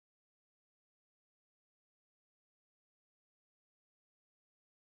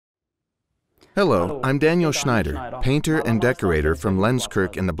Hello, I'm Daniel Schneider, painter and decorator from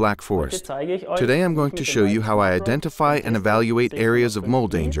Lenzkirch in the Black Forest. Today I'm going to show you how I identify and evaluate areas of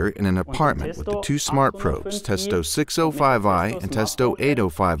mold danger in an apartment with the two smart probes, Testo 605i and Testo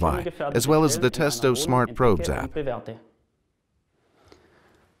 805i, as well as the Testo Smart Probes app.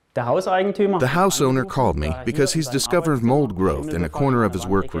 The house owner called me because he's discovered mold growth in a corner of his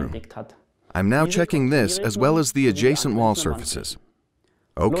workroom. I'm now checking this as well as the adjacent wall surfaces.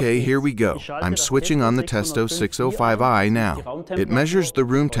 Okay, here we go. I'm switching on the Testo 605i now. It measures the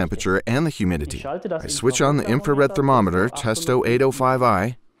room temperature and the humidity. I switch on the infrared thermometer, Testo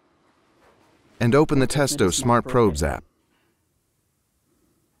 805i, and open the Testo Smart Probes app.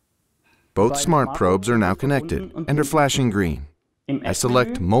 Both smart probes are now connected and are flashing green. I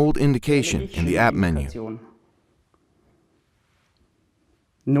select Mold Indication in the app menu.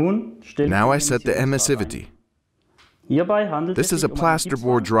 Now I set the emissivity. This is a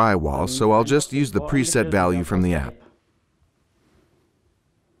plasterboard drywall, so I'll just use the preset value from the app.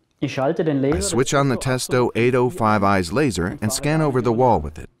 I switch on the Testo 805i's laser and scan over the wall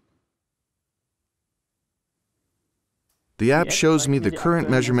with it. The app shows me the current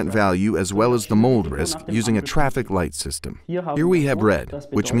measurement value as well as the mold risk using a traffic light system. Here we have red,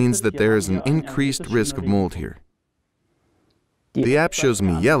 which means that there is an increased risk of mold here. The app shows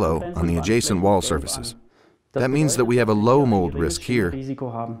me yellow on the adjacent wall surfaces. That means that we have a low mold risk here.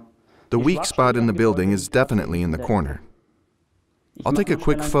 The weak spot in the building is definitely in the corner. I'll take a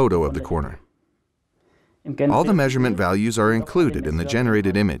quick photo of the corner. All the measurement values are included in the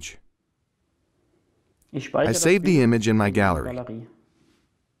generated image. I save the image in my gallery.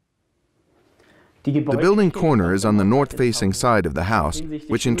 The building corner is on the north-facing side of the house,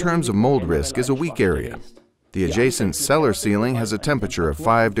 which in terms of mold risk is a weak area. The adjacent cellar ceiling has a temperature of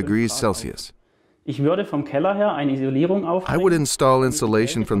 5 degrees Celsius. I would install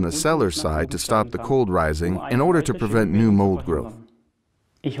insulation from the cellar side to stop the cold rising in order to prevent new mold growth.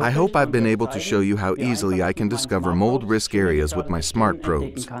 I hope I've been able to show you how easily I can discover mold risk areas with my smart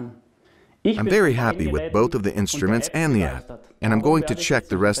probes. I'm very happy with both of the instruments and the app, and I'm going to check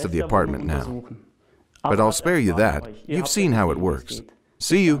the rest of the apartment now. But I'll spare you that. You've seen how it works.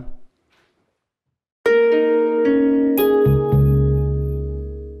 See you!